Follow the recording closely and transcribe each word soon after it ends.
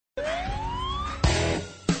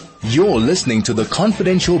You're listening to The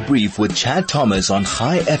Confidential Brief with Chad Thomas on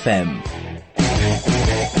High FM.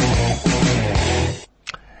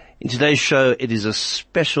 In today's show, it is a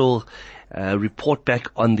special report back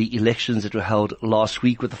on the elections that were held last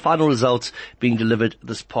week, with the final results being delivered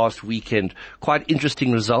this past weekend. Quite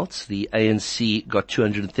interesting results. The ANC got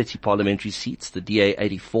 230 parliamentary seats, the DA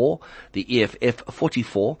 84, the EFF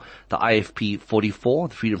 44, the IFP 44,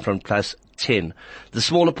 the Freedom Front Plus 10. The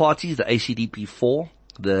smaller parties, the ACDP 4,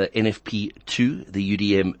 the NFP 2, the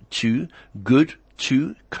UDM 2, Good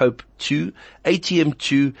 2, COPE 2, ATM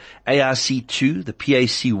 2, ARC 2, the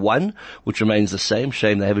PAC 1, which remains the same.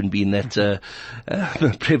 Shame they haven't been that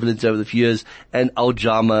prevalent over the few years, and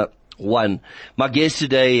Aljama 1. My guest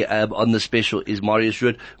today on the special is Marius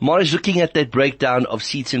Roodt. Marius, looking at that breakdown of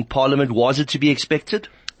seats in Parliament, was it to be expected?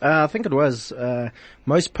 I think it was.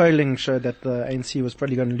 Most polling showed that the ANC was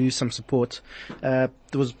probably going to lose some support.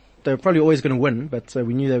 They were probably always going to win, but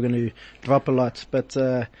we knew they were going to drop a lot. But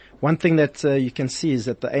one thing that you can see is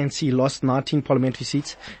that the ANC lost 19 parliamentary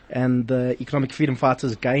seats and the Economic Freedom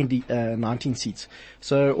Fighters gained 19 seats.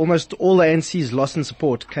 So almost all the ANC's loss in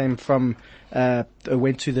support came from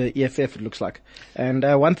went to the EFF, it looks like. And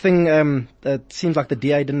one thing that seems like the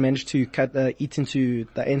DA didn't manage to eat into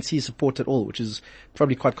the ANC support at all, which is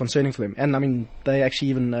probably quite concerning for them. And I mean, they actually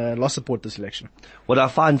even lost support this election. What I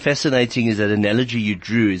find fascinating is that analogy you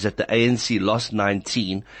drew is that the ANC lost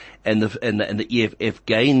 19 and the EFF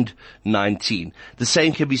gained 19. The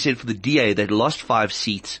same can be said for the DA that lost 5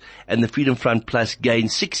 seats and the Freedom Front Plus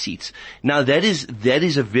gained 6 seats. Now that is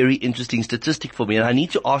a very interesting statistic for me, and I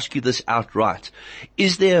need to ask you this outright.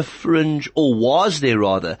 Is there a fringe, or was there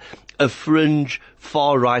rather, a fringe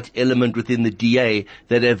far-right element within the DA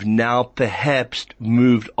that have now perhaps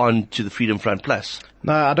moved on to the Freedom Front Plus?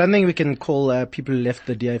 No, I don't think we can call people who left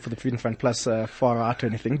the DA for the Freedom Front Plus far right or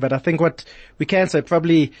anything. But I think what we can say,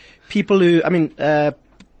 probably people who,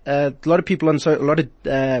 a lot of people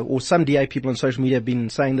or some DA people on social media have been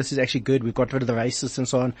saying this is actually good. We've got rid of the racists and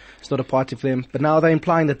so on. It's not a party for them. But now they're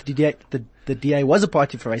implying that the DA was a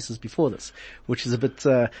party for racists before this, which is a bit,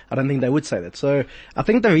 I don't think they would say that. So I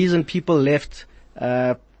think the reason people left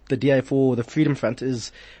the DA for the Freedom Front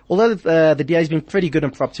is, although the DA has been pretty good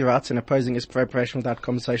on property rights and opposing expropriation without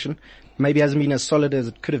compensation, maybe hasn't been as solid as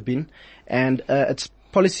it could have been. And its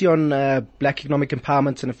policy on black economic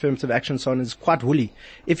empowerment and affirmative action and so on is quite woolly.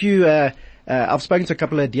 If you I've spoken to a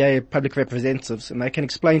couple of DA public representatives, and they can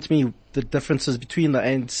explain to me the differences between the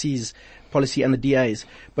ANC's policy and the DA's.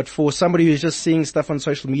 But for somebody who's just seeing stuff on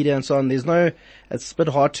social media and so on, it's a bit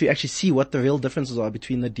hard to actually see what the real differences are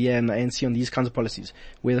between the DA and the ANC on these kinds of policies,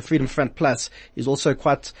 where the Freedom Front Plus is also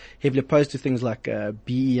quite heavily opposed to things like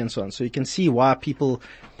BE and so on. So you can see why people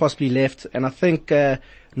possibly left. And I think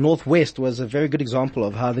Northwest was a very good example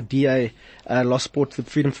of how the DA lost support to the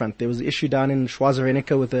Freedom Front. There was an issue down in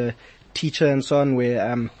Schwazarenica with a teacher and so on,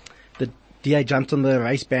 where the DA jumped on the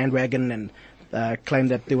race bandwagon and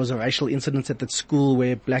claimed that there was a racial incident at that school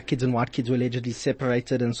where black kids and white kids were allegedly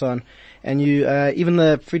separated and so on. And even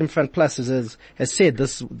the Freedom Front Plus has said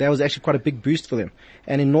that was actually quite a big boost for them.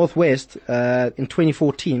 And in Northwest, in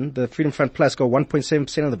 2014, the Freedom Front Plus got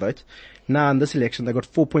 1.7% of the vote. Now in this election, they got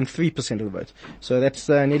 4.3% of the vote. So that's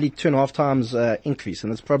nearly 2.5 times increase.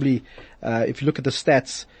 And it's probably, if you look at the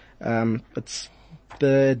stats,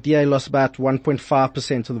 the DA lost about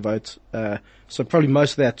 1.5% of the vote. So probably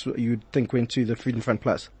most of that you'd think went to the Freedom Front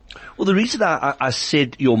Plus. Well, the reason I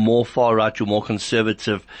said your more far right, your more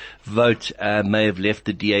conservative vote may have left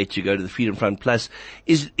the DA to go to the Freedom Front Plus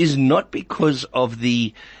is not because of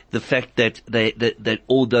the fact that that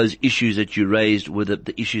all those issues that you raised were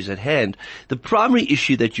the issues at hand. The primary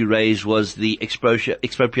issue that you raised was the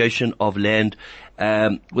expropriation of land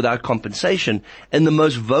without compensation, and the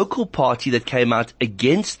most vocal party that came out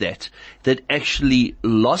against that actually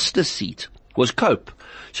lost a seat was COPE.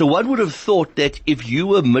 So one would have thought that if you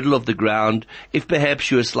were middle of the ground, if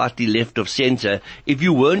perhaps you were slightly left of center, if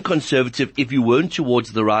you weren't conservative, if you weren't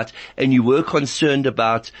towards the right, and you were concerned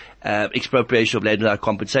about expropriation of land without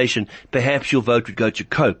compensation, perhaps your vote would go to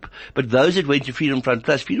COPE. But those that went to Freedom Front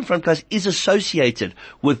Plus is associated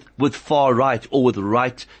with far right or with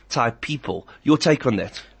right type people. Your take on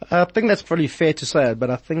that? I think that's probably fair to say, but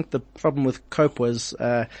I think the problem with COPE was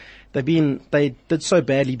they did so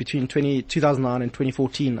badly between 2009 and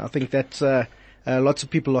 2014. I think that lots of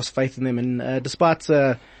people lost faith in them, and despite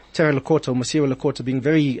Terry Lekota or Masiwa Lekota being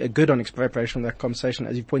very good on expropriation in that conversation,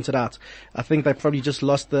 as you pointed out. I think they probably just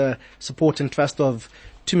lost the support and trust of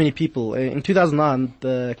too many people. In 2009,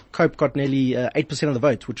 the COPE got nearly 8% of the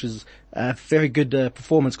vote, which is a very good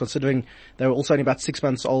performance considering they were also only about 6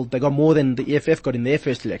 months old. They got more than the EFF got in their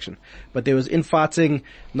first election. But there was infighting.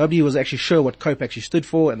 Nobody was actually sure what COPE actually stood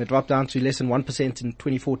for, and they dropped down to less than 1% in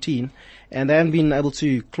 2014. And they haven't been able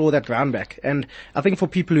to claw that ground back. And I think for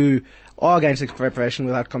people who are against expropriation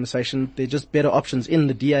without conversation, there are just better options in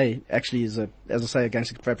the DA actually is, as I say,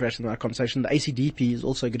 against expropriation without conversation. The ACDP is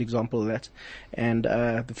also a good example of that, and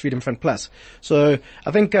the Freedom Front Plus. So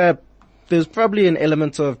I think there's probably an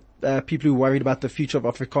element of people who are worried about the future of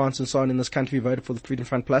Afrikaans and so on in this country who voted for the Freedom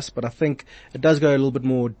Front Plus, but I think it does go a little bit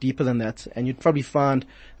more deeper than that. And you'd probably find,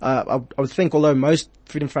 I would think, although most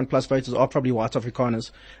Freedom Front Plus voters are probably white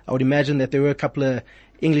Afrikaners, I would imagine that there were a couple of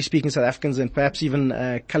English-speaking South Africans and perhaps even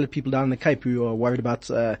coloured people down in the Cape who are worried about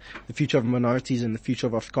the future of minorities and the future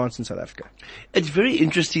of Afrikaans in South Africa. It's very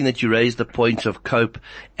interesting that you raised the point of COPE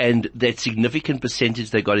and that significant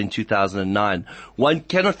percentage they got in 2009. One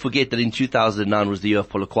cannot forget that in 2009 was the year of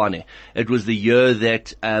Polokwane. It was the year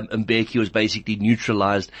that Mbeki was basically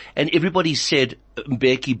neutralized, and everybody said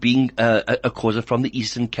Mbeki being a causer from the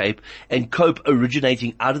Eastern Cape and COPE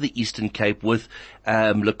originating out of the Eastern Cape with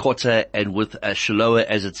Lekota and with Shilowa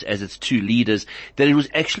as its two leaders, that it was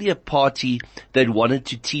actually a party that wanted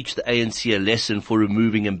to teach the ANC a lesson for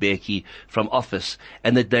removing Mbeki from office,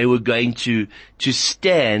 and that they were going to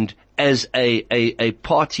stand as a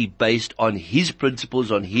party based on his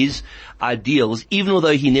principles, on his ideals, even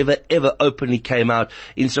although he never ever openly came out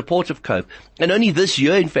in support of COPE. And only this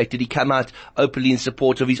year, in fact, did he come out openly in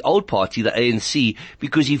support of his old party, the ANC,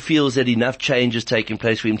 because he feels that enough change has taken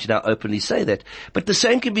place for him to now openly say that. But the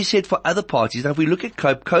same can be said for other parties. Now, if we look at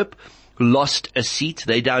COPE lost a seat.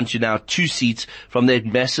 They're down to now 2 seats from that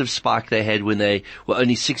massive spike they had when they were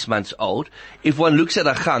only 6 months old. If one looks at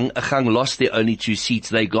Achang lost their only 2 seats.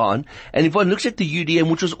 They're gone. And if one looks at the UDM,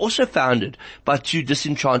 which was also founded by 2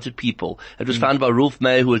 disenchanted people. It was founded by Rolf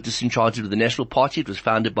Meyer, who was disenchanted with the National Party. It was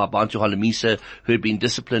founded by Bantu Holomisa, who had been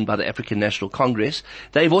disciplined by the African National Congress.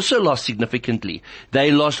 They've also lost significantly.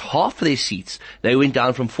 They lost half their seats. They went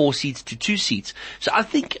down from 4 seats to 2 seats. So I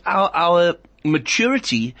think our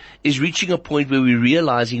maturity is reaching a point where we're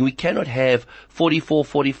realizing we cannot have 44,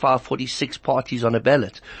 45, 46 parties on a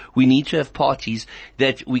ballot. We need to have parties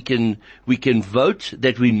that we can vote,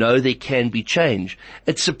 that we know there can be change.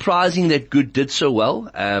 It's surprising that Good did so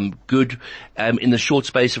well. Good, in the short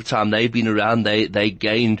space of time they've been around, they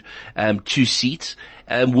gained 2 seats,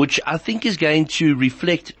 which I think is going to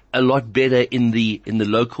reflect a lot better in the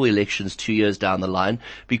local elections 2 years down the line,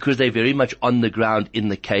 because they're very much on the ground in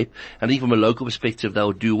the Cape. And I think from a local perspective,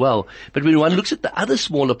 they'll do well. But when one looks at the other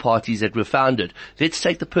smaller parties that were founded, let's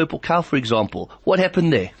take the Purple Cow, for example. What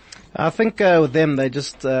happened there? I think with them, they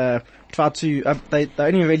just tried to, they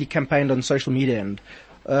only really campaigned on social media, and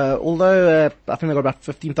although I think they got about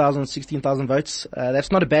 15,000, 16,000 votes,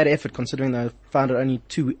 that's not a bad effort considering they founded only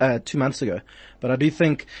 2 months ago. But I do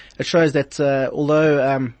think it shows that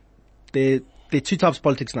although there are 2 types of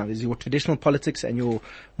politics now. There's your traditional politics and your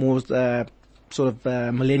more sort of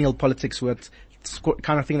millennial politics, where it's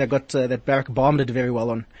kind of thing that Barack Obama did very well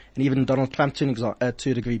on, and even Donald Trump to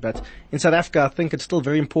a degree. But in South Africa, I think it's still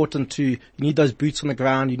very important you need those boots on the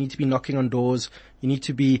ground. You need to be knocking on doors. You need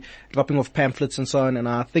to be dropping off pamphlets and so on. And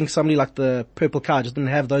I think somebody like the Purple Cow just didn't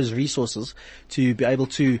have those resources to be able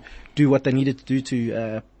to do what they needed to do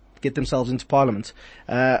to get themselves into parliament.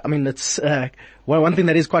 I mean, it's one thing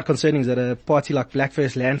that is quite concerning is that a party like Black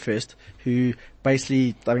First, Land First, who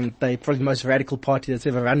basically, I mean, they're probably the most radical party that's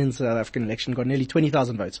ever run in the South African election, got nearly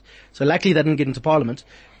 20,000 votes. So luckily they didn't get into parliament,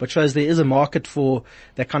 but shows there is a market for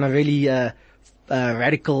that kind of really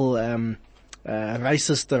radical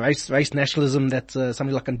racist, race nationalism that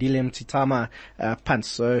somebody like Andile Mtitama punts.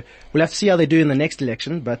 So we'll have to see how they do in the next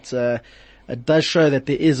election, but it does show that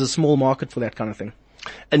there is a small market for that kind of thing.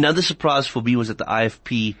 Another surprise for me was that the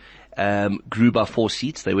IFP grew by 4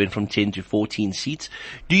 seats. They went from 10 to 14 seats.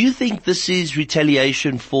 Do you think this is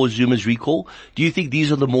retaliation for Zuma's recall? Do you think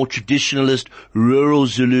these are the more traditionalist rural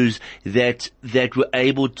Zulus that were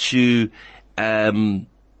able to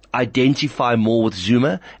identify more with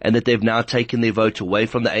Zuma, and that they've now taken their vote away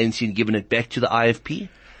from the ANC and given it back to the IFP?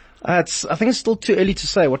 I think it's still too early to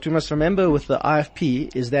say. What we must remember with the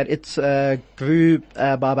IFP is that it grew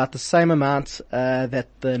by about the same amount that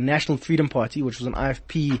the National Freedom Party, which was an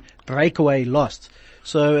IFP breakaway, lost.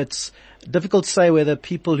 So it's difficult to say whether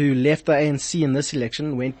people who left the ANC in this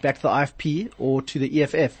election went back to the IFP or to the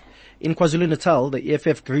EFF. in KwaZulu-Natal, the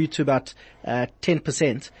EFF grew to about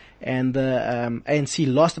 10%, and the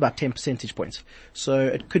ANC lost about 10 percentage points. So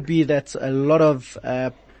it could be that a lot of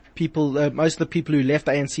people, most of the people who left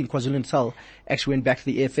the ANC in KwaZulu-Natal actually went back to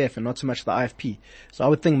the EFF and not so much the IFP. So I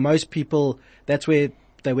would think most people, that's where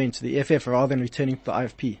they went, to the EFF rather than returning to the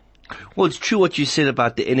IFP. Well, it's true what you said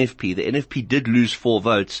about the NFP. The NFP did lose 4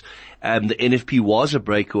 votes. The NFP was a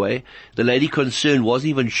breakaway. The lady concerned wasn't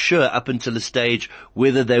even sure up until a stage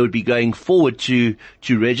whether they would be going forward to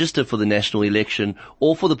register for the national election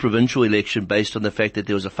or for the provincial election based on the fact that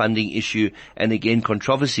there was a funding issue and again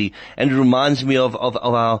controversy. And it reminds me of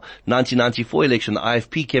our 1994 election. The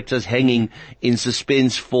IFP kept us hanging in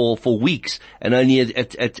suspense for weeks, and only at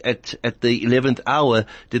the 11th hour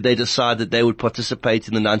did they decide that they would participate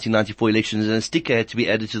in the 1994 elections, and a sticker had to be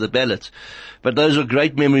added to the ballot. But those are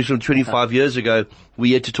great memories from 25 years ago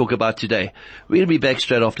we're yet to talk about today. We're going to be back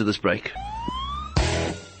straight after this break.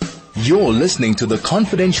 You're listening to The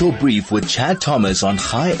Confidential Brief with Chad Thomas on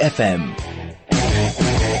High FM.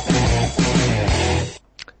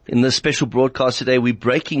 In this special broadcast today, we're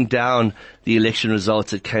breaking down the election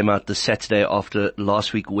results that came out this Saturday after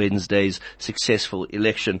last week Wednesday's successful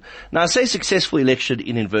election. Now, I say successful election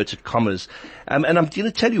in inverted commas, and I'm going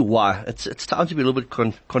to tell you why. It's time to be a little bit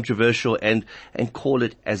controversial and call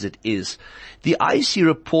it as it is. The IEC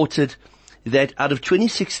reported that out of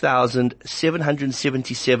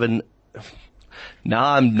 26,777,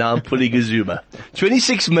 now I'm pulling a zoomer,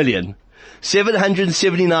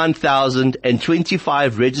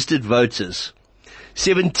 26,779,025 registered voters,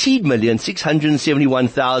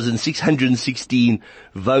 17,671,616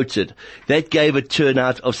 voted. That gave a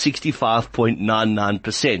turnout of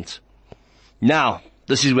 65.99%. Now,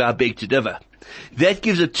 this is where I beg to differ. That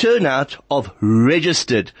gives a turnout of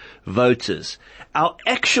registered voters. Our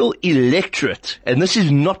actual electorate, and this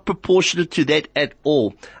is not proportionate to that at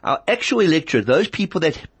all, our actual electorate, those people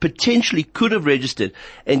that potentially could have registered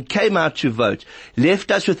and came out to vote,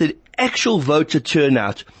 left us with an actual voter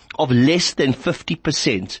turnout of less than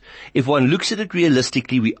 50%. If one looks at it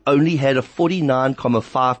realistically, we only had a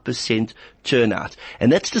 49.5% turnout.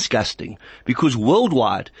 And that's disgusting, because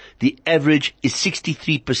worldwide, the average is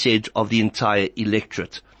 63% of the entire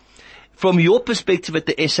electorate. From your perspective at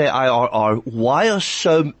the SAIRR, why are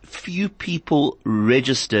so few people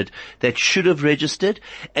registered that should have registered?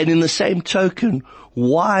 And in the same token,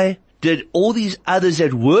 why did all these others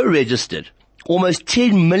that were registered, almost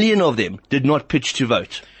 10 million of them, did not pitch to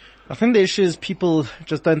vote? I think the issue is people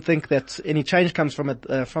just don't think that any change comes from it,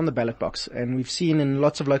 from the ballot box. And we've seen in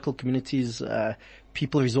lots of local communities,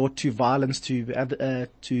 people resort to violence to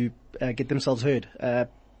get themselves heard.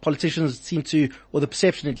 Politicians seem to, or the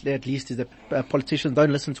perception at least, is that politicians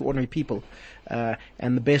don't listen to ordinary people.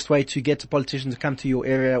 And the best way to get a politician to come to your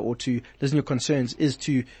area or to listen to your concerns is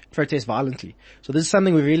to protest violently. So this is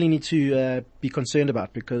something we really need to be concerned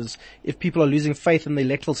about, because if people are losing faith in the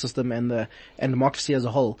electoral system and democracy as a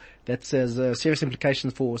whole, that has serious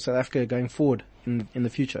implications for South Africa going forward in the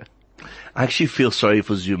future. I actually feel sorry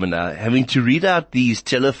for Zuma now. Having to read out these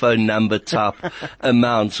telephone number type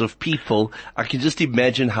amounts of people, I can just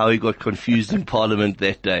imagine how he got confused in Parliament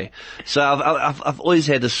that day. So I've always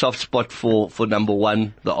had a soft spot for number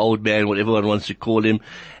one, the old man, whatever one wants to call him.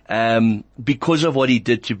 Because of what he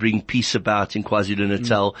did to bring peace about in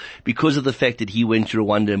KwaZulu-Natal, because of the fact that he went to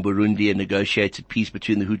Rwanda and Burundi and negotiated peace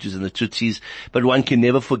between the Hutus and the Tutsis. But one can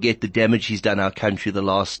never forget the damage he's done our country the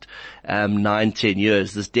last 9-10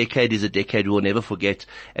 years. This decade is a decade we'll never forget,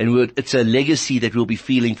 and it's a legacy that we'll be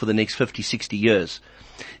feeling for the next 50-60 years.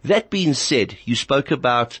 That being said, you spoke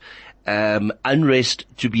about unrest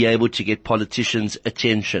to be able to get politicians'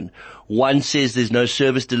 attention. One says there's no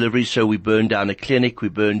service delivery, so we burn down a clinic, we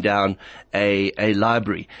burn down a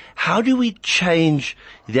library. How do we change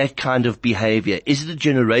that kind of behavior? Is it a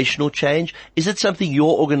generational change? Is it something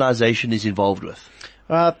your organization is involved with?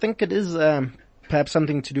 I think it is perhaps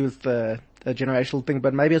something to do with a generational thing,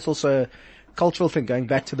 but maybe it's also a cultural thing going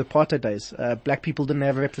back to the apartheid days. Black people didn't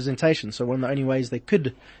have representation, so one of the only ways they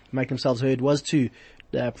could make themselves heard was to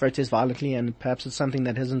protest violently, and perhaps it's something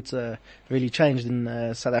that hasn't really changed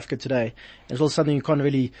in South Africa today. And it's also something you can't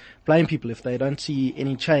really blame people if they don't see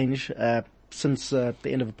any change since the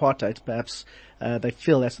end of apartheid. Perhaps they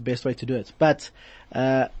feel that's the best way to do it. But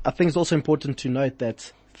I think it's also important to note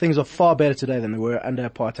that things are far better today than they were under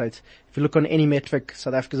apartheid. If you look on any metric,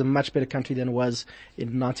 South Africa is a much better country than it was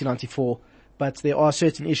in 1994. But there are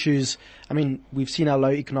certain issues. I mean, we've seen how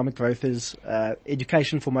low economic growth is.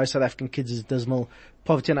 Education for most South African kids is dismal.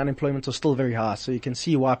 Poverty and unemployment are still very high. So you can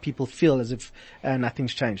see why people feel as if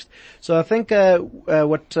nothing's changed. So I think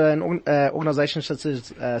what an organization such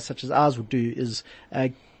as ours would do is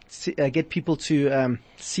get people to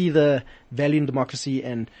see the value in democracy,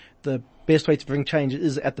 and the best way to bring change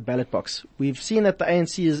is at the ballot box. We've seen that the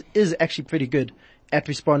ANC is actually pretty good at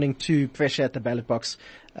responding to pressure at the ballot box.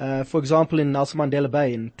 For example, in Nelson Mandela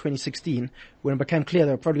Bay in 2016, when it became clear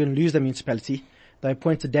they were probably going to lose their municipality, they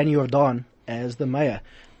appointed Danny Jordan as the mayor.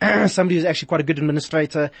 Somebody who's actually quite a good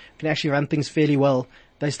administrator, can actually run things fairly well.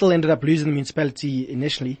 They still ended up losing the municipality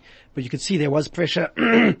initially, but you could see there was pressure.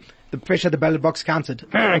 The pressure at the ballot box counted.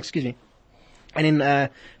 Excuse me. And in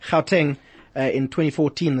Gauteng, in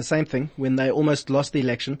 2014, the same thing. When they almost lost the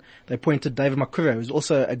election, they appointed David Makura, who's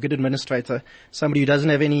also a good administrator, somebody who doesn't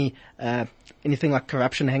have anything like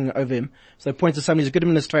corruption hanging over him. So they appointed somebody who's a good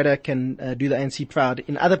administrator, can do the ANC proud.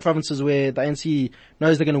 In other provinces where the ANC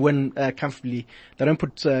knows they're going to win comfortably, they don't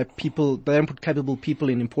put capable people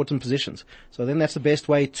in important positions. So then that's the best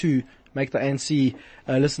way to make the ANC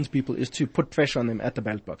listen to people, is to put pressure on them at the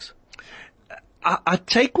ballot box. I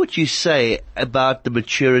take what you say about the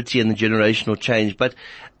maturity and the generational change, but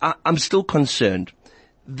I'm still concerned.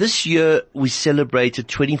 This year we celebrated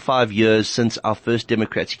 25 years since our first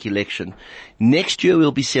democratic election. Next year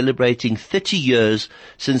we'll be celebrating 30 years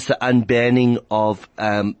since the unbanning of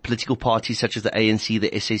political parties such as the ANC, the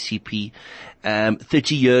SACP.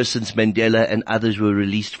 30 years since Mandela and others were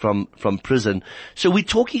released from prison. So we're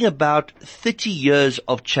talking about 30 years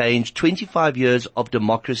of change, 25 years of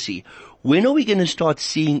democracy. When are we going to start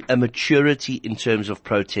seeing a maturity in terms of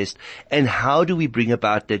protest, and how do we bring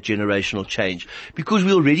about that generational change? Because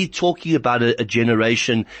we're already talking about a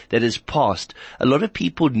generation that has passed. A lot of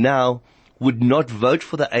people now would not vote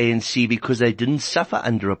for the ANC because they didn't suffer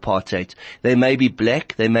under apartheid. They may be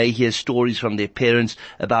black, they may hear stories from their parents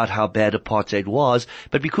about how bad apartheid was,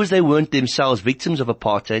 but because they weren't themselves victims of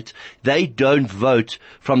apartheid, they don't vote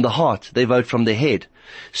from the heart, they vote from the head.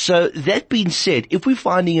 So that being said, if we're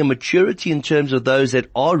finding a maturity in terms of those that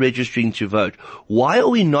are registering to vote, why are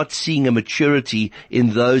we not seeing a maturity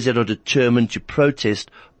in those that are determined to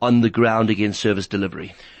protest on the ground against service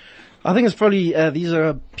delivery? I think it's probably these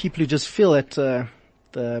are people who just feel that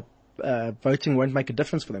the voting won't make a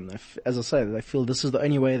difference for them. As I say, they feel this is the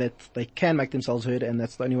only way that they can make themselves heard, and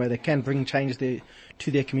that's the only way they can bring change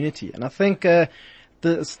to their community. And I think there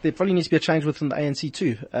probably needs to be a change within the ANC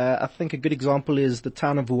too. I think a good example is the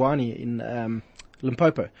town of Vuwani in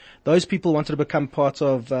Limpopo. Those people wanted to become part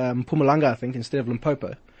of Mpumalanga, I think, instead of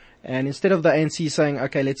Limpopo. And instead of the ANC saying,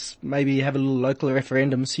 okay, let's maybe have a little local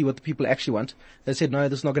referendum, see what the people actually want, they said, no,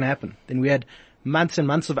 this is not going to happen. Then we had months and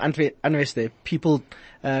months of unrest there. People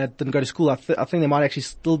didn't go to school. I think there might actually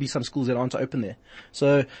still be some schools that aren't open there.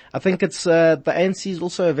 So I think it's the ANC is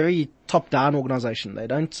also a very top-down organization.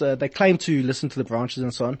 They claim to listen to the branches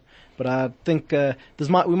and so on, but I think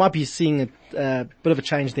we might be seeing a bit of a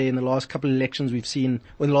change there in the last couple of elections we've seen,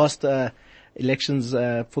 or in the last elections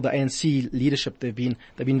for the ANC leadership. They've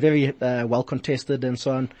been very well contested and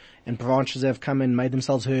so on, and branches have come and made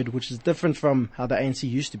themselves heard, which is different from how the ANC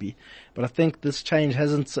used to be. But I think this change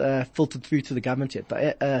hasn't filtered through to the government yet.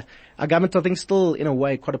 Our government, I think, is still in a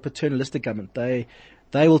way quite a paternalistic government. They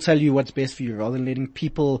will tell you what's best for you rather than letting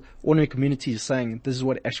people, ordinary communities, saying this is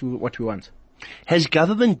what we want. Has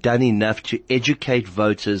government done enough to educate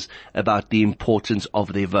voters about the importance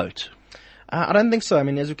of their vote? I don't think so. I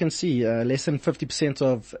mean, as we can see, less than 50%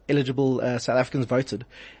 of eligible South Africans voted,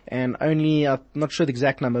 and only, I'm not sure the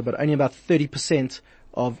exact number, but only about 30%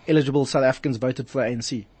 of eligible South Africans voted for the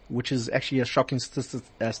ANC, which is actually a shocking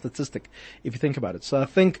statistic if you think about it. So I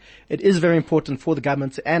think it is very important for the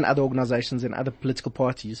government and other organizations and other political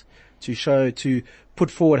parties to put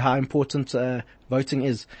forward how important voting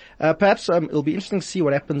is. Perhaps it'll be interesting to see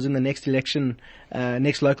what happens in the next election,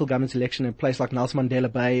 next local government election in a place like Nelson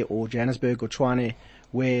Mandela Bay or Johannesburg or Tshwane,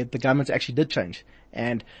 where the government actually did change.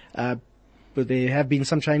 And but there have been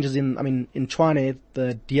some changes in Tshwane,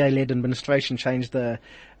 the DA-led administration changed a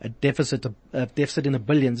deficit in the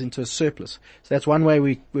billions into a surplus. So that's one way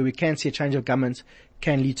where we can see a change of government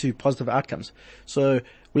can lead to positive outcomes. So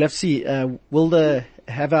we'll have to see,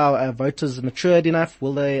 have our voters matured enough?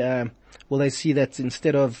 Will they see that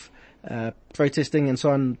instead of protesting and so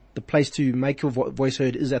on, the place to make your voice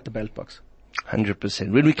heard is at the ballot box?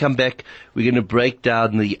 100%. When we come back, we're going to break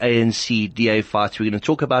down the ANC DA fight. We're going to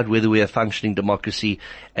talk about whether we are functioning democracy,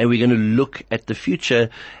 and we're going to look at the future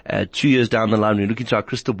 2 years down the line. We're looking to our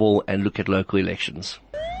crystal ball and look at local elections.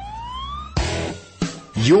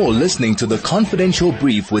 You're listening to The Confidential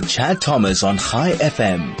Brief with Chad Thomas on High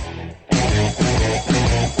FM.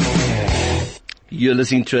 You're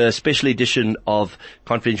listening to a special edition of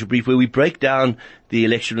Confidential Brief where we break down the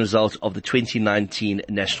election results of the 2019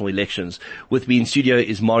 national elections. With me in studio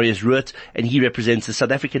is Marius Roodt, and he represents the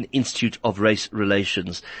South African Institute of Race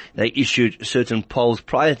Relations. They issued certain polls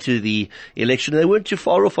prior to the election, and they weren't too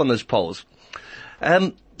far off on those polls.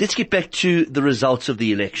 Let's get back to the results of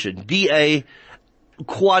the election. DA,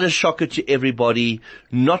 quite a shocker to everybody,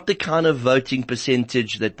 not the kind of voting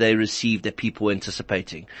percentage that they received that people were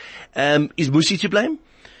anticipating. Is Musi to blame?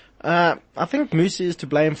 I think Musi is to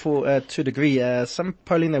blame for, to a degree. Some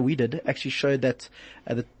polling that we did actually showed that,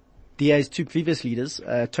 the DA's two previous leaders,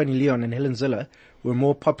 Tony Leon and Helen Zille, were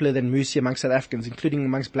more popular than Musi amongst South Africans, including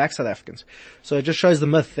amongst black South Africans. So it just shows the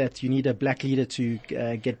myth that you need a black leader to,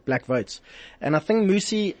 get black votes. And I think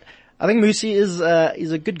Musi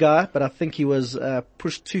is a good guy, but I think he was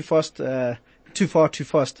pushed too fast. He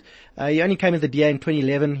only came into the DA in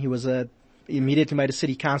 2011. He immediately made a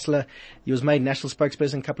city councillor. He was made national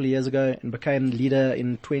spokesperson a couple of years ago and became leader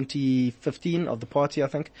in 2015 of the party, I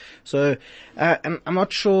think. So, and I'm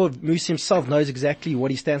not sure Musi himself knows exactly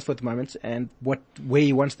what he stands for at the moment and where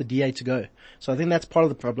he wants the DA to go. So I think that's part of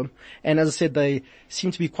the problem. And as I said, they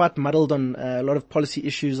seem to be quite muddled on a lot of policy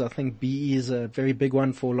issues. I think BE is a very big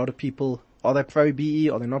one for a lot of people. Are they pro-BE?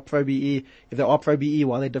 Are they not pro-BE? If they are pro-BE,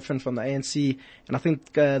 why are they different from the ANC? And I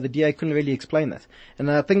think the DA couldn't really explain that. And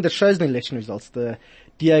I think that shows in the election results. The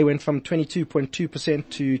DA went from 22.2%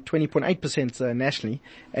 to 20.8% nationally.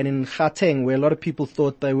 And in Gauteng, where a lot of people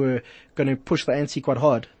thought they were going to push the ANC quite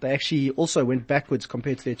hard, they actually also went backwards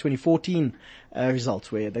compared to their 2014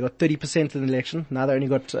 results, where they got 30% in the election. Now they only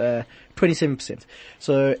got 27%.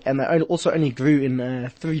 So, and they also only grew in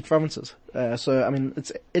 3 provinces. So, I mean,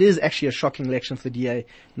 it is actually a shocking election for the DA,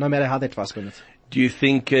 no matter how they try to spin it. Do you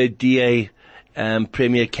think DA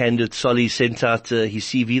Premier candidate Solly sent out his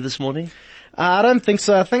CV this morning? I don't think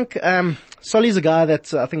so. I think Solly's a guy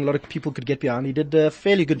that I think a lot of people could get behind. He did a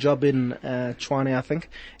fairly good job in Tshwane, I think.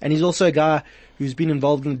 And he's also a guy who's been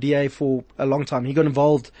involved in the DA for a long time. He got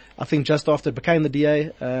involved, I think, just after it became the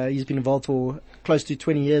DA. He's been involved for close to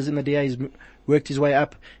 20 years in the DA. He's worked his way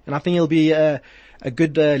up. And I think he'll be a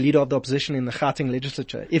good leader of the opposition in the Gauteng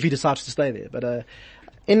legislature, if he decides to stay there. But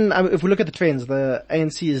if we look at the trends, the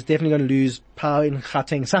ANC is definitely going to lose power in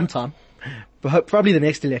Gauteng sometime. Probably the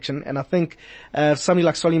next election. And I think somebody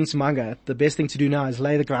like Solly Msimanga, the best thing to do now is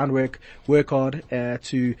lay the groundwork, work hard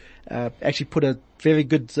to actually put a very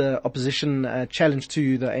good opposition challenge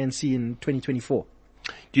to the ANC in 2024.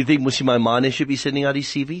 Do you think Musi Maimane should be sending out his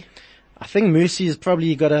CV? I think Musi has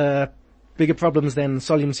probably got bigger problems than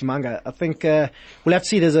Solly Msimanga. I think we'll have to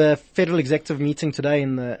see. There's a federal executive meeting today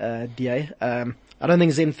in the DA. I don't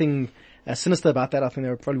think there's anything sinister about that. I think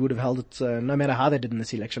they probably would have held it no matter how they did in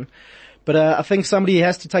this election. But I think somebody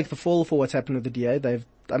has to take the fall for what's happened with the DA. They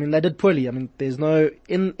did poorly. I mean, there's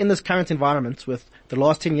in this current environment with the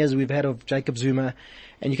last 10 years we've had of Jacob Zuma,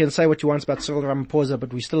 and you can say what you want about Cyril Ramaphosa,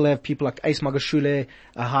 but we still have people like Ace Magashule,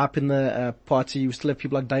 a hype in the party. We still have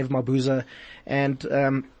people like Dave Mabuza.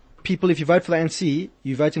 And people, if you vote for the ANC,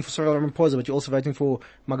 you're voting for Cyril Ramaphosa, but you're also voting for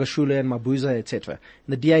Magashule and Mabuza, etc.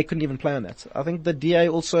 And the DA couldn't even play on that. I think the DA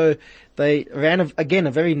also, they ran,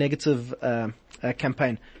 a very negative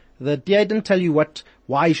campaign. The DA didn't tell you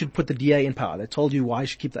why you should put the DA in power. They told you why you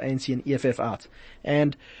should keep the ANC and EFF out.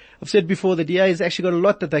 And I've said before, the DA has actually got a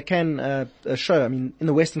lot that they can show. I mean, in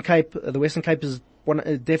the Western Cape is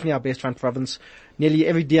definitely our best run province. Nearly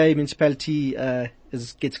every DA municipality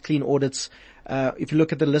gets clean audits. If you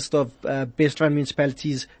look at the list of best run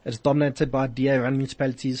municipalities, it's dominated by DA run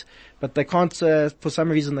municipalities. But they can't, for some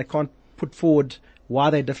reason, they can't put forward why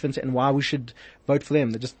they're different and why we should vote for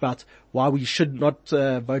them. They're just about why we should not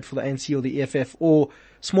vote for the ANC or the EFF or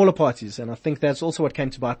smaller parties. And I think that's also what came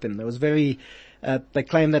to bite them. There was they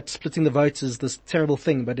claim that splitting the votes is this terrible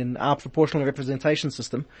thing, but in our proportional representation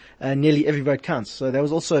system, nearly every vote counts. So that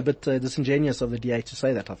was also a bit disingenuous of the DA to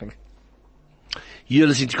say that, I think. You're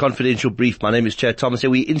listening to Confidential Brief. My name is Chad Thomas,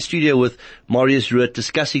 and we're in studio with Marius Roodt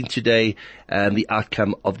discussing today the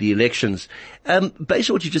outcome of the elections. Based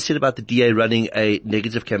on what you just said about the DA running a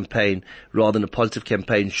negative campaign rather than a positive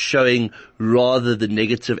campaign, showing rather the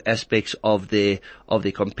negative aspects of their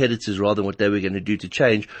competitors rather than what they were going to do to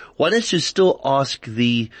change, one has to still ask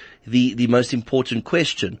the most important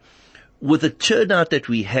question. With the turnout that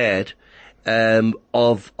we had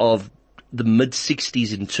of the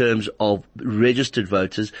mid-60s in terms of registered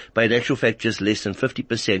voters, but in actual fact just less than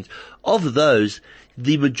 50%. Of those,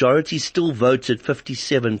 the majority still voted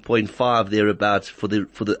 57.5 thereabouts for the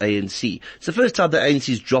ANC. It's the first time the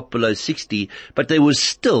ANC's dropped below 60, but they were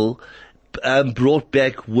still brought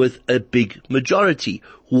back with a big majority.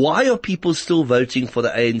 Why are people still voting for the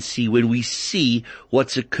ANC when we see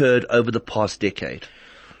what's occurred over the past decade?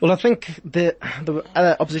 Well, I think the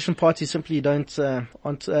other opposition parties simply aren't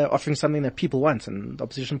offering something that people want, and the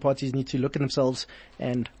opposition parties need to look at themselves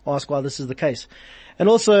and ask why this is the case. And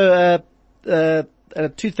also,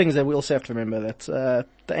 two things that we also have to remember, that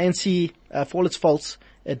the ANC, for all its faults,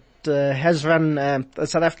 it has run,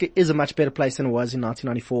 South Africa is a much better place than it was in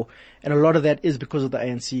 1994, and a lot of that is because of the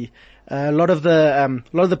ANC. A lot of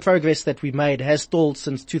the progress that we made has stalled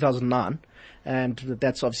since 2009. And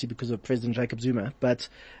that's obviously because of President Jacob Zuma. But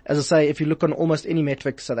as I say, if you look on almost any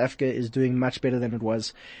metric, South Africa is doing much better than it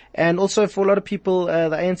was. And also for a lot of people,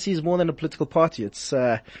 the ANC is more than a political party. It's,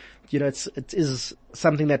 it is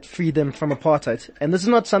something that freed them from apartheid. And this is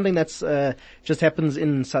not something that's, just happens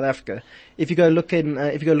in South Africa. If you go look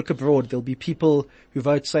abroad, there'll be people who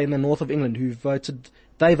vote, say, in the north of England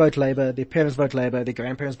they vote Labour, their parents vote Labour, their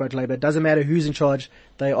grandparents vote Labour. It doesn't matter who's in charge,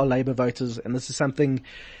 they are Labour voters. And this is something,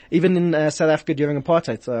 even in South Africa during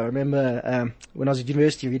apartheid. So I remember when I was at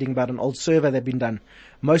university reading about an old survey that had been done.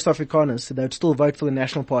 Most Afrikaners said they would still vote for the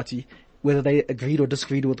National Party, whether they agreed or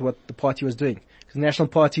disagreed with what the party was doing. Because the National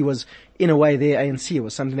Party was, in a way, their ANC. It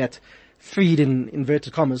was something that freed, in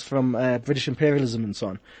inverted commas, from British imperialism and so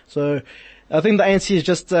on. So I think the ANC is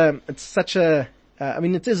just, it's such a,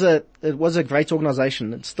 it was a great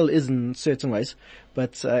organization. It still is in certain ways.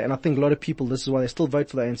 But, and I think a lot of people, this is why they still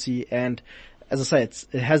vote for the ANC. And as I say,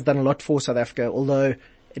 it has done a lot for South Africa, although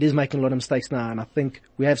it is making a lot of mistakes now. And I think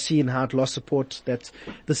we have seen how it lost support, that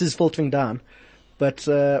this is filtering down. But,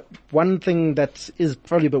 one thing that is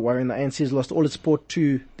probably a bit worrying, the ANC has lost all its support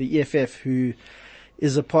to the EFF, who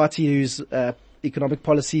is a party whose, economic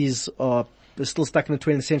policies are still stuck in the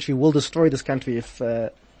 20th century, will destroy this country if,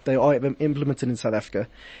 they are implemented in South Africa.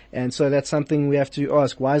 And so that's something we have to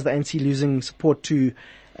ask. Why is the ANC losing support to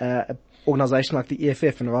an organization like the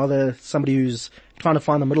EFF, and rather somebody who's trying to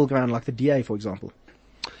find the middle ground like the DA, for example?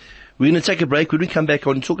 We're going to take a break. When we come back, I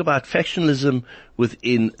want to talk about factionalism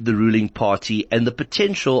within the ruling party and the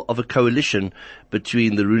potential of a coalition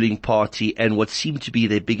between the ruling party and what seemed to be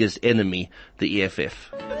their biggest enemy, the EFF.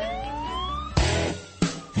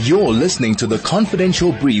 You're listening to The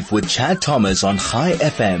Confidential Brief with Chad Thomas on High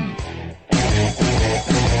FM.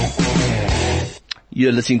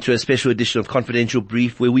 You're listening to a special edition of Confidential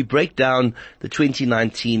Brief where we break down the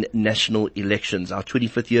 2019 national elections, our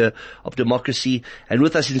 25th year of democracy. And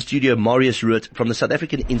with us in studio, Marius Roodt from the South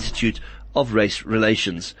African Institute of Race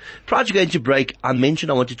Relations. Prior to going to break, I mentioned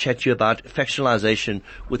I want to chat to you about factionalization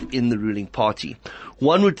within the ruling party.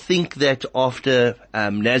 One would think that after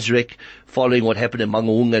Nasrec, following what happened in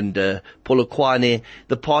Mangaung and Polokwane,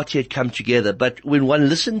 the party had come together. But when one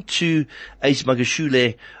listened to Ace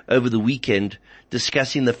Magashule over the weekend,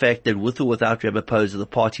 discussing the fact that with or without Ramaphosa, the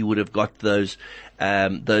party would have got those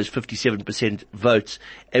 57% votes.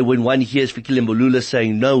 And when one hears Fikile Mbalula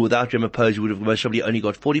saying no, without Ramaphosa, would have most probably only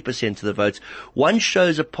got 40% of the votes, one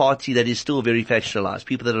shows a party that is still very factionalized,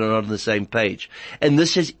 people that are not on the same page. And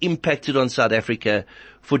this has impacted on South Africa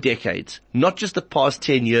for decades. Not just the past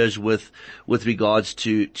 10 years with regards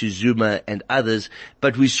to Zuma and others,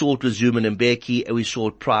 but we saw it with Zuma and Mbeki, and we saw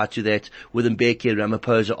it prior to that with Mbeki and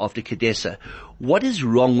Ramaphosa after Kadesa. What is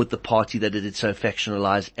wrong with the party that it is so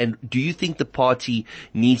factionalized? And do you think the party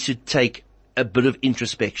needs to take a bit of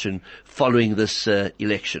introspection following this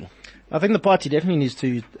election? I think the party definitely needs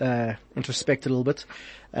to introspect a little bit.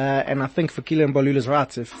 And I think Fikile Mbalula is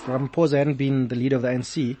right. If Ramaphosa hadn't been the leader of the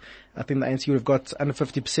ANC, I think the ANC would have got under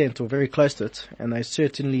 50% or very close to it, and they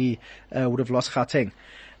certainly would have lost Gauteng.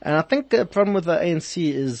 And I think the problem with the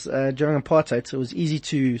ANC is during apartheid, it was easy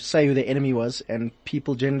to say who the enemy was, and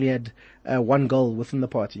people generally had one goal within the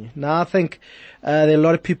party. Now I think there are a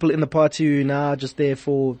lot of people in the party who are now just there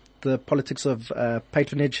for the politics of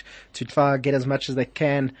patronage, to try to get as much as they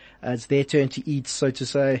can. It's their turn to eat, so to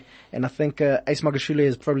say. And I think Ace Magashule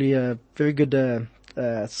is probably a very good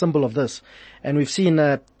symbol of this. And we've seen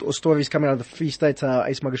stories coming out of the Free State, how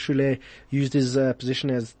Ace Magashule used his position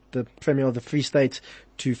as the Premier of the Free State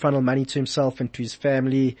to funnel money to himself and to his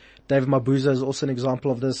family. David Mabuza is also an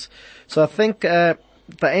example of this. So I think the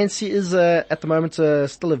ANC is at the moment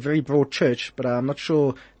still a very broad church, but I'm not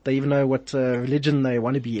sure they even know what religion they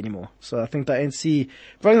want to be anymore. So I think the ANC,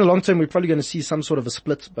 probably in the long term, we're probably going to see some sort of a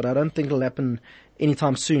split, but I don't think it'll happen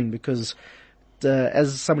anytime soon because,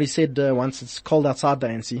 as somebody said once, it's cold outside the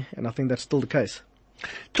ANC, and I think that's still the case.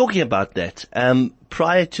 Talking about that,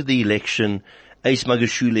 prior to the election, Ace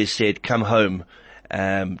Magashule said, "Come home,"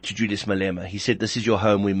 to Julius Malema. He said, "This is your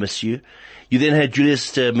home, we miss you." You then had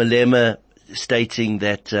Julius Malema stating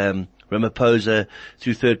that Ramaphosa,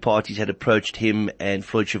 through third parties, had approached him and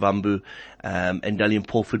Floyd Shivambu, and Dalian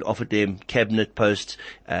Paulford, offered them cabinet posts,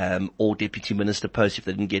 or deputy minister posts if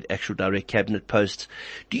they didn't get actual direct cabinet posts.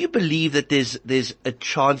 Do you believe that there's a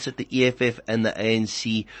chance that the EFF and the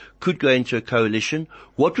ANC could go into a coalition?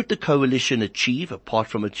 What would the coalition achieve apart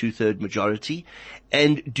from a 2/3 majority?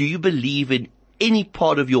 And do you believe in any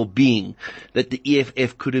part of your being that the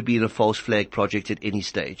EFF could have been a false flag project at any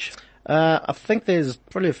stage? I think there's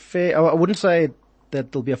probably I wouldn't say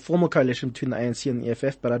that there'll be a formal coalition between the ANC and the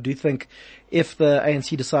EFF, but I do think if the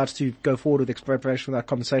ANC decides to go forward with expropriation without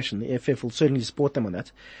compensation, the EFF will certainly support them on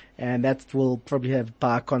that, and that will probably have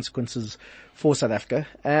dire consequences for South Africa.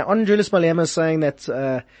 On Julius Malema saying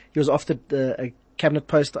that he was offered a cabinet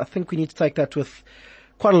post, I think we need to take that with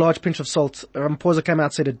quite a large pinch of salt. Ramaphosa came out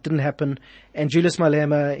and said it didn't happen. And Julius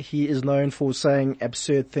Malema, he is known for saying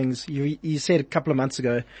absurd things. He said a couple of months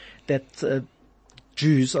ago that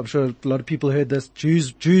Jews, I'm sure a lot of people heard this,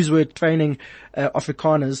 Jews were training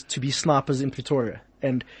Afrikaners to be snipers in Pretoria.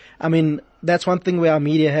 And I mean, that's one thing where our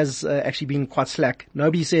media has actually been quite slack.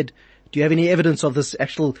 Nobody said, do you have any evidence of this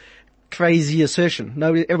actual crazy assertion?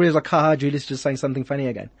 Everybody's like, haha, Julius just saying something funny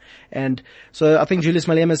again. And so I think Julius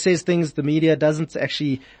Malema says things the media doesn't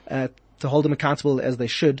actually to hold him accountable as they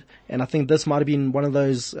should. And I think this might have been one of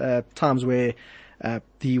those times where and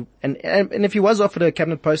if he was offered a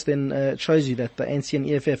cabinet post, then it shows you that the ANC and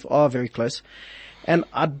EFF are very close. And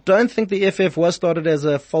I don't think the EFF was started as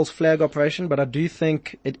a false flag operation, but I do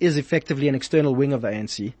think it is effectively an external wing of the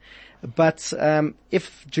ANC. But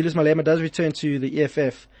if Julius Malema does return to the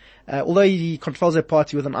EFF, although he controls that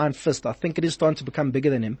party with an iron fist, I think it is starting to become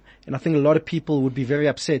bigger than him. And I think a lot of people would be very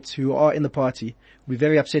upset who are in the party, would be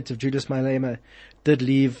very upset if Julius Malema did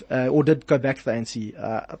leave, or did go back to the ANC.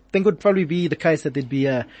 I think it would probably be the case that there'd be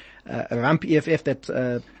a rump EFF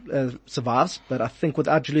that survives, but I think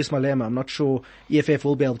without Julius Malema, I'm not sure EFF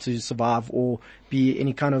will be able to survive or be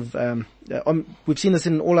any kind of, we've seen this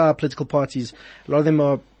in all our political parties. A lot of them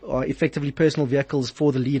are effectively personal vehicles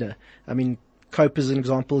for the leader. I mean, COPE is an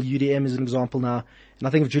example, UDM is an example now. And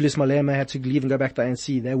I think if Julius Malema had to leave and go back to the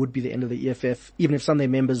ANC, that would be the end of the EFF, even if some of their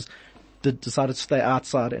members decided to stay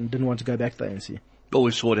outside and didn't want to go back to the ANC.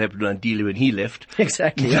 Always saw what happened on Dealey when he left.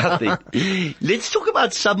 Exactly. Nothing. Let's talk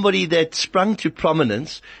about somebody that sprung to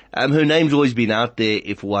prominence. Her name's always been out there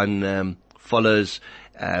if one follows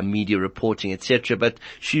media reporting, etc. But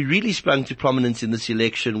she really sprung to prominence in this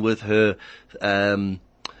election with her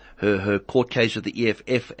court case with the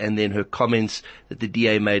EFF and then her comments that the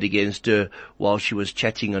DA made against her while she was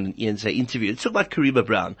chatting on an ENSA interview. Let's talk about Karima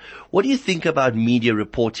Brown. What do you think about media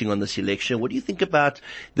reporting on this election? What do you think about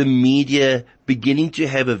the media beginning to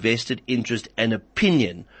have a vested interest and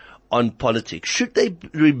opinion on politics? Should they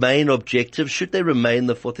remain objective? Should they remain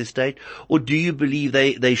the fourth estate? Or do you believe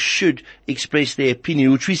they should express their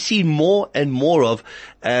opinion, which we see more and more of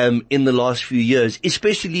in the last few years,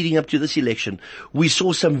 especially leading up to this election? We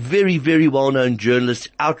saw some very, very well-known journalists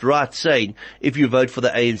outright saying, if you vote for the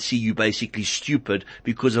ANC, you're basically stupid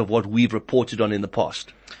because of what we've reported on in the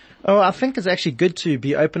past. Oh, I think it's actually good to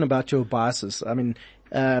be open about your biases. I mean,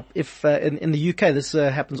 if in the UK this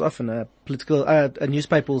happens often, a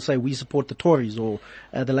newspaper will say we support the Tories or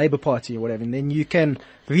the Labour Party or whatever, and then you can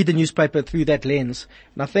read the newspaper through that lens.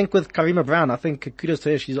 And I think with Karima Brown, I think kudos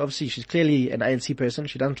to her. She's clearly an ANC person.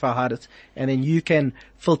 She doesn't try hard it, and then you can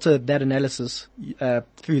filter that analysis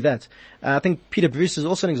through that. I think Peter Bruce is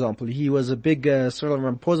also an example. He was a big Cyril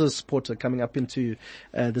Ramaphosa supporter coming up into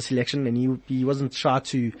this election, and he wasn't shy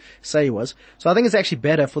to say he was. So I think it's actually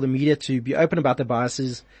better for the media to be open about their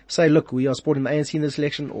biases. Say, look, we are supporting the ANC in this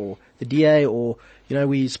election, or the DA, or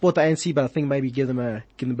we support the ANC, but I think maybe give them a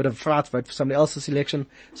bit of a fright, vote for somebody else this election.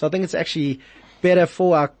 So I think it's actually better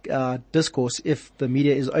for our discourse if the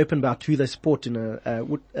media is open about who they support in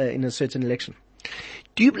a certain election.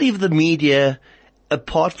 Do you believe the media,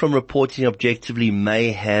 apart from reporting objectively,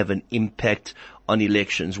 may have an impact on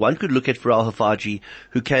elections? One could look at Farrell Hafaji,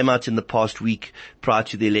 who came out in the past week prior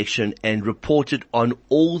to the election and reported on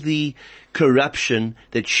all the corruption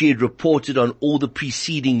that she had reported on all the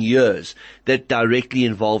preceding years that directly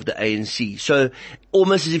involved the ANC. So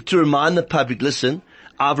almost as if to remind the public, listen,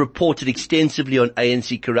 I've reported extensively on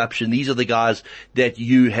ANC corruption. These are the guys that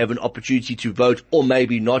you have an opportunity to vote or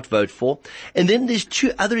maybe not vote for. And then there's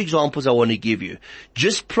two other examples I want to give you.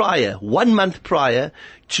 Just prior, 1 month prior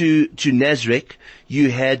to Nasrec,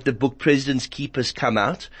 you had the book President's Keepers come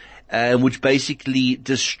out. which basically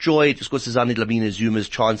destroyed, of course, Tzaneen Dlamini Zuma's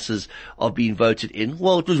chances of being voted in.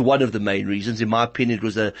 Well, it was one of the main reasons. In my opinion, it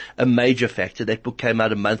was a major factor. That book came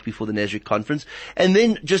out a month before the Nasrec conference. And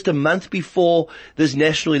then just a month before this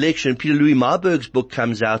national election, Peter Louis Marburg's book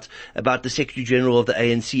comes out about the Secretary General of the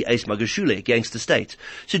ANC, Ace Magashule, Gangster State.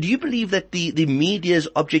 So do you believe that the media's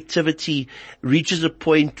objectivity reaches a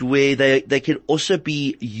point where they can also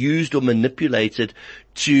be used or manipulated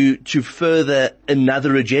to further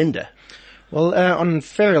another agenda? Well, on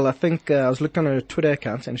Ferrell, I think I was looking on her Twitter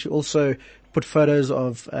account, and she also put photos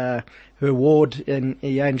of her ward in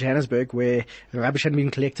Johannesburg, where rubbish had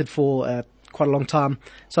been collected for quite a long time.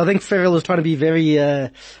 So I think Ferrell was trying to be very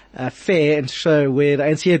fair and show where the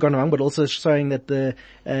ANC had gone wrong, but also showing that the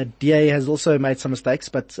DA has also made some mistakes.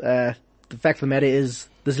 But the fact of the matter is,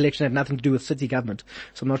 this election had nothing to do with city government.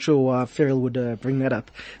 So I'm not sure why Ferrell would bring that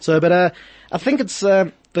up. So, but I think it's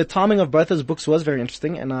the timing of both those books was very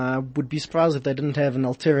interesting, and I would be surprised if they didn't have an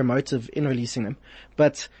ulterior motive in releasing them.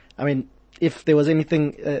 But I mean, if there was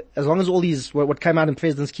anything, as long as all these, what came out in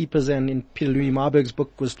President's Keepers and in Peter Louis Marburg's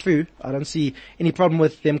book was true, I don't see any problem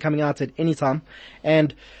with them coming out at any time.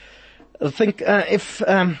 And I think if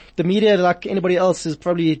the media, like anybody else,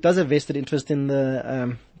 does have vested interest in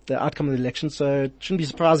the outcome of the election, so it shouldn't be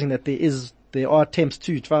surprising that there are attempts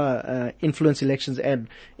to try influence elections and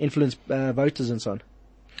influence voters and so on.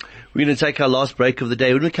 We're going to take our last break of the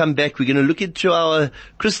day. When we come back, we're going to look into our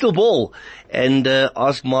crystal ball and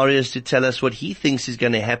ask Marius to tell us what he thinks is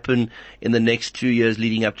going to happen in the next 2 years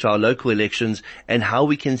leading up to our local elections, and how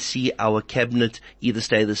we can see our cabinet either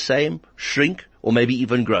stay the same, shrink, or maybe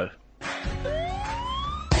even grow.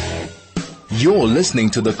 You're listening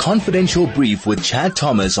to The Confidential Brief with Chad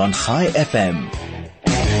Thomas on High FM.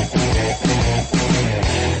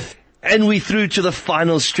 And we're through to the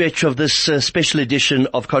final stretch of this special edition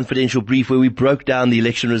of Confidential Brief, where we broke down the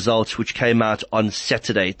election results which came out on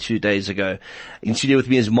Saturday, 2 days ago. In studio with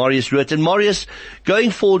me is Marius Roodt. And Marius,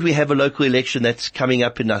 going forward, we have a local election that's coming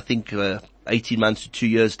up in, I think, 18 months to 2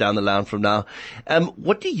 years down the line from now.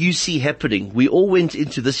 What do you see happening? We all went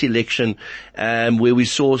into this election where we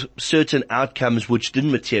saw certain outcomes which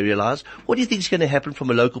didn't materialize. What do you think is going to happen from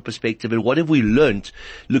a local perspective, and what have we learnt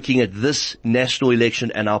looking at this national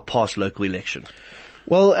election and our past local election?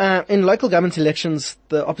 Well, in local government elections,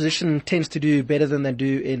 the opposition tends to do better than they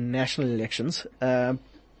do in national elections.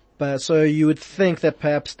 So you would think that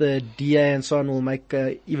perhaps the DA and so on will make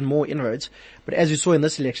even more inroads. But as you saw in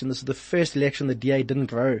this election, this is the first election the DA didn't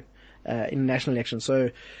grow in national elections.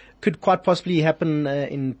 So could quite possibly happen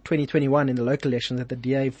in 2021 in the local elections that the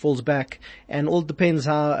DA falls back. And all depends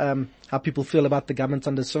how people feel about the government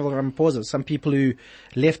under Cyril Ramaphosa. Some people who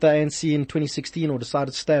left the ANC in 2016 or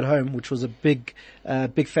decided to stay at home, which was a big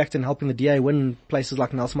factor in helping the DA win places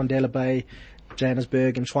like Nelson Mandela Bay,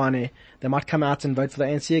 Johannesburg and Tshwane, they might come out and vote for the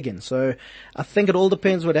ANC again. So I think it all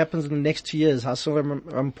depends what happens in the next 2 years, how Cyril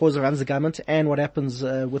Ramaphosa runs the government and what happens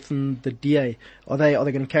within the DA. Are they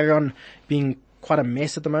going to carry on being quite a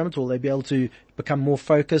mess at the moment, or will they be able to become more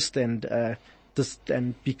focused and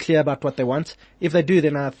be clear about what they want? If they do,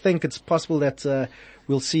 then I think it's possible that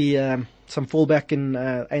we'll see some fallback in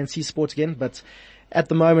ANC sports again. But at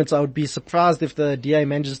the moment, I would be surprised if the DA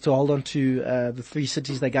manages to hold on to the three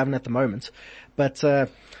cities they govern at the moment. But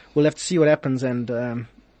we'll have to see what happens. And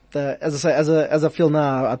as I feel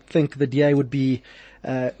now, I think the DA would be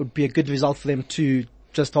a good result for them to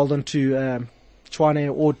just hold on to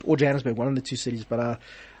Tshwane or Johannesburg, one of the two cities. But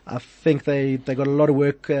I think they got a lot of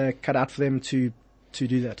work cut out for them to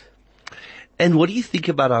do that. And what do you think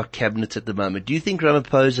about our cabinet at the moment? Do you think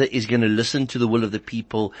Ramaphosa is going to listen to the will of the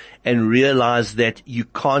people and realize that you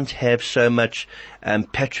can't have so much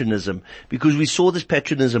patronism? Because we saw this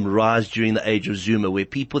patronism rise during the age of Zuma, where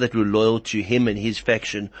people that were loyal to him and his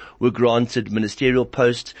faction were granted ministerial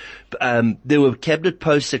posts. There were cabinet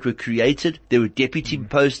posts that were created. There were deputy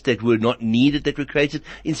posts that were not needed that were created.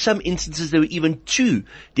 In some instances, there were even 2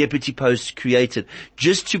 deputy posts created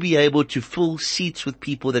just to be able to fill seats with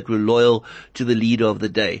people that were loyal to the leader of the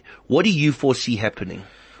day. What do you foresee happening?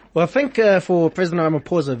 Well, I think for President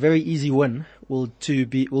Ramaphosa, a very easy win will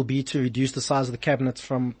be to reduce the size of the cabinet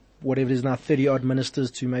from whatever it is now, 30 odd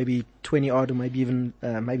ministers to maybe 20 odd, or maybe even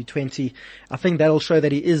maybe 20. I think that'll show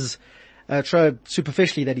that he is show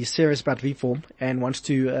superficially that he's serious about reform and wants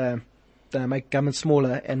to make government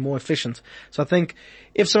smaller and more efficient. So I think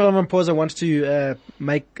if Cyril Ramaphosa wants to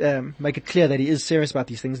make it clear that he is serious about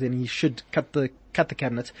these things, then he should cut the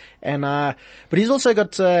cabinet. And but he's also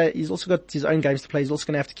got his own games to play. He's also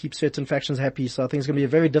going to have to keep certain factions happy. So I think it's going to be a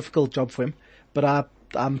very difficult job for him. But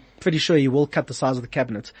I'm pretty sure he will cut the size of the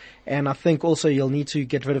cabinet. And I think also you'll need to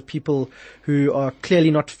get rid of people who are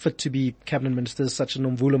clearly not fit to be cabinet ministers, such as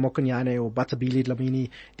Nomvula Mokonyane or Batabile Dlamini.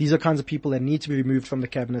 These are kinds of people that need to be removed from the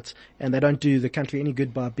cabinet, and they don't do the country any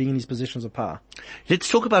good by being in these positions of power. Let's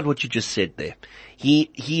talk about what you just said there.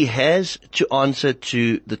 He has to answer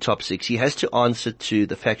to the top six. He has to answer to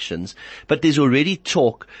the factions. But there's already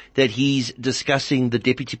talk that he's discussing the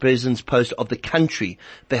deputy president's post of the country,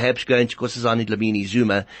 perhaps going to Nkosazana Dlamini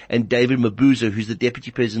Zuma and David Mabuza, who's the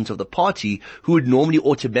deputy president of the party, who would normally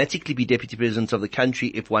automatically be deputy president of the country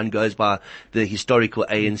if one goes by the historical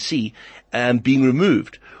ANC, being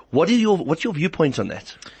removed. What's your viewpoint on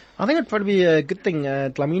that? I think it'd probably be a good thing.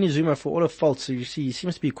 Dlamini Zuma, for all her faults, you see,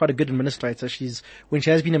 seems to be quite a good administrator. When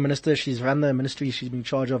she has been a minister, she's run the ministry she's been in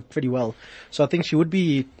charge of pretty well. So I think she would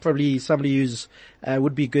be probably somebody who's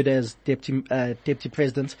would be good as deputy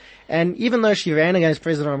president. And even though she ran against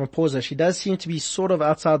President Ramaphosa, she does seem to be sort of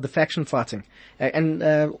outside the faction fighting.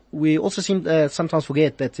 And we also seem sometimes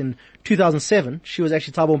forget that in 2007 she was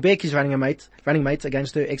actually Thabo Mbeki's running mate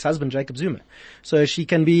against her ex-husband Jacob Zuma. So she's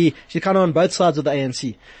kind of on both sides of the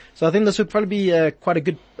ANC. So I think this would probably be quite a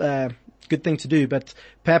good thing to do, but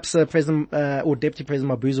perhaps President or Deputy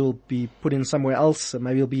President Mabuza will be put in somewhere else.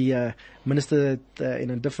 Maybe he'll be minister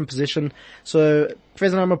in a different position. So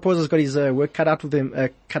President Ramaphosa's got his work cut out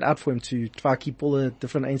for him to try to keep all the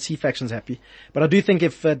different ANC factions happy. But I do think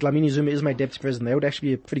if Dlamini Zuma is made Deputy President, that would actually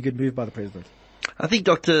be a pretty good move by the President. I think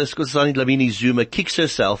Dr. Nkosazana Dlamini Zuma kicks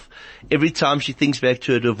herself every time she thinks back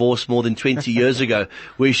to her divorce more than 20 years ago,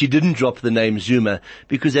 where she didn't drop the name Zuma,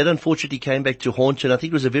 because that unfortunately came back to haunt her. And I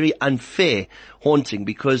think it was a very unfair haunting,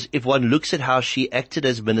 because if one looks at how she acted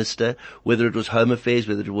as minister, whether it was Home Affairs,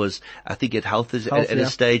 whether it was, I think, at Health at a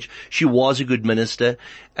stage, she was a good minister.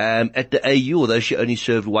 At the AU, although she only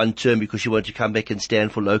served one term because she wanted to come back and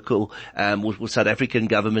stand for local, with South African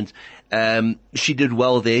government, she did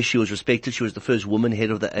well there. She was respected. She was the first woman head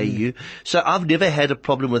of the AU. So I've never had a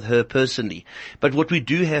problem with her personally. But what we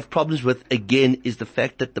do have problems with, again, is the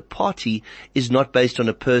fact that the party is not based on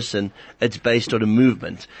a person. It's based on a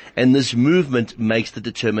movement. And this movement makes the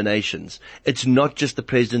determinations. It's not just the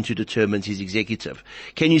president who determines his executive.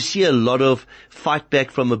 Can you see a lot of fight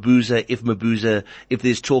back from Mabuza if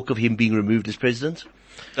there's talk of him being removed as president?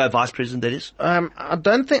 Vice president, that is? I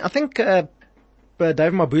think David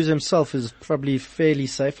Mabuza himself is probably fairly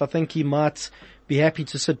safe. I think he might be happy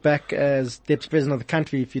to sit back as deputy president of the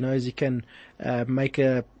country if he knows he can make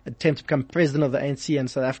a attempt to become president of the ANC in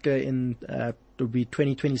South Africa in it would be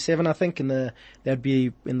 2027, I think, that'd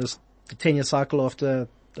be in the 10-year cycle after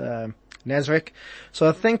Nasrec. So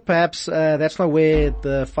I think perhaps that's not where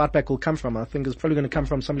the fight back will come from. I think it's probably going to come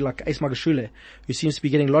from somebody like Ace Magashule, who seems to be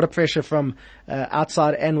getting a lot of pressure from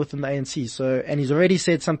outside and within the ANC. So, and he's already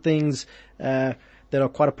said some things that are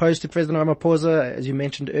quite opposed to President Ramaphosa, as you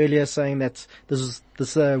mentioned earlier, saying that this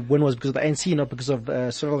win was because of the ANC, not because of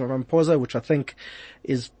Cyril Ramaphosa, which I think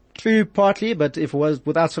is true partly, but if it was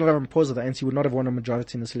without Cyril Ramaphosa, the ANC would not have won a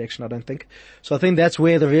majority in this election, I don't think. So I think that's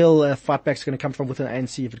where the real fight back is going to come from within the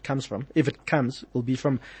ANC. If it comes, will be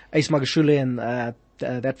from Ace Magashule and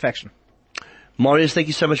that faction. Marius, thank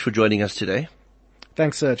you so much for joining us today.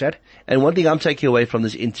 Thanks, Chad. And one thing I'm taking away from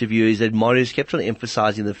this interview is that Marius kept on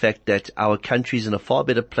emphasizing the fact that our country is in a far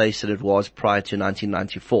better place than it was prior to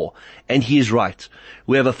 1994. And he is right.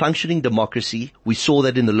 We have a functioning democracy. We saw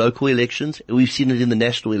that in the local elections, and we've seen it in the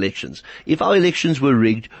national elections. If our elections were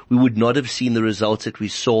rigged, we would not have seen the results that we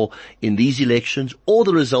saw in these elections, or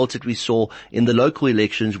the results that we saw in the local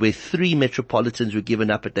elections, where 3 metropolitans were given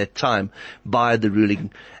up at that time by the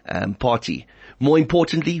ruling party. More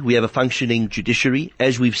importantly, we have a functioning judiciary,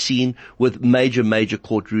 as we've seen with major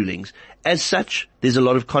court rulings. As such, there's a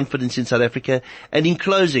lot of confidence in South Africa. And in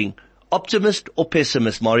closing, optimist or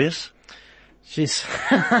pessimist, Marius? Jeez.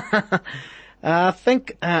 I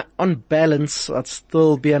think on balance, I'd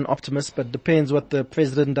still be an optimist, but it depends what the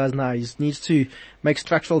president does now. He needs to make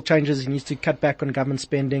structural changes. He needs to cut back on government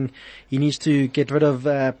spending. He needs to get rid of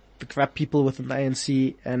the corrupt people within the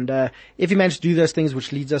ANC, and if he manages to do those things,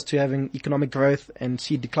 which leads us to having economic growth and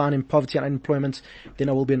see a decline in poverty and unemployment, then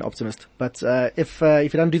I will be an optimist. But if you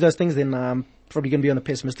don't do those things, then I'm probably going to be on the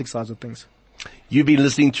pessimistic side of things. You've been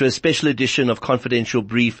listening to a special edition of Confidential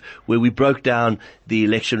Brief, where we broke down the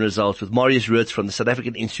election results with Marius Roodt from the South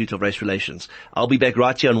African Institute of Race Relations. I'll be back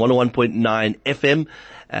right here on 101.9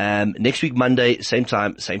 FM next week, Monday, same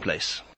time, same place.